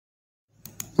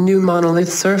New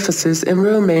monolith surfaces in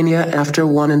Romania after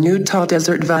one in Utah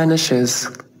desert vanishes.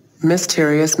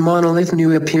 Mysterious monolith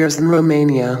new appears in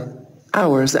Romania.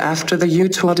 Hours after the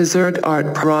Utah desert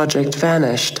art project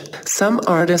vanished, some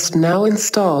artist now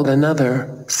installed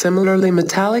another, similarly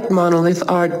metallic monolith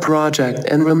art project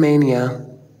in Romania.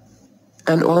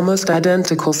 An almost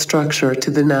identical structure to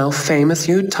the now famous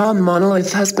Utah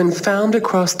monolith has been found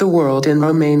across the world in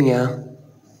Romania.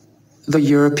 The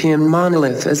European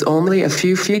monolith is only a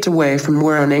few feet away from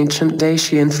where an ancient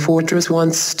Dacian fortress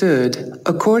once stood,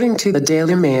 according to the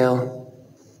Daily Mail.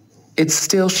 It's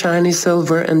still shiny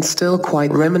silver and still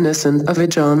quite reminiscent of a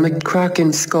John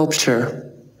McCracken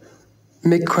sculpture.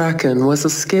 McCracken was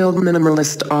a skilled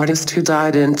minimalist artist who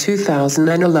died in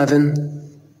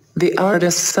 2011. The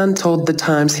artist's son told The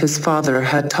Times his father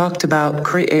had talked about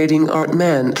creating art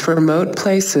meant for remote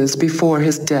places before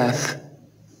his death.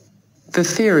 The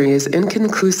theory is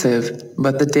inconclusive,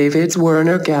 but the David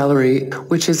Werner Gallery,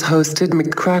 which has hosted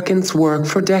McCracken's work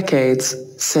for decades,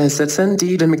 says it's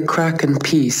indeed a McCracken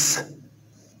piece.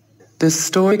 This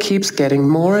story keeps getting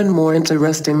more and more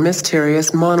interesting.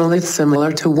 Mysterious monolith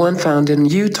similar to one found in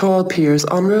Utah appears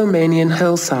on Romanian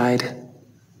hillside.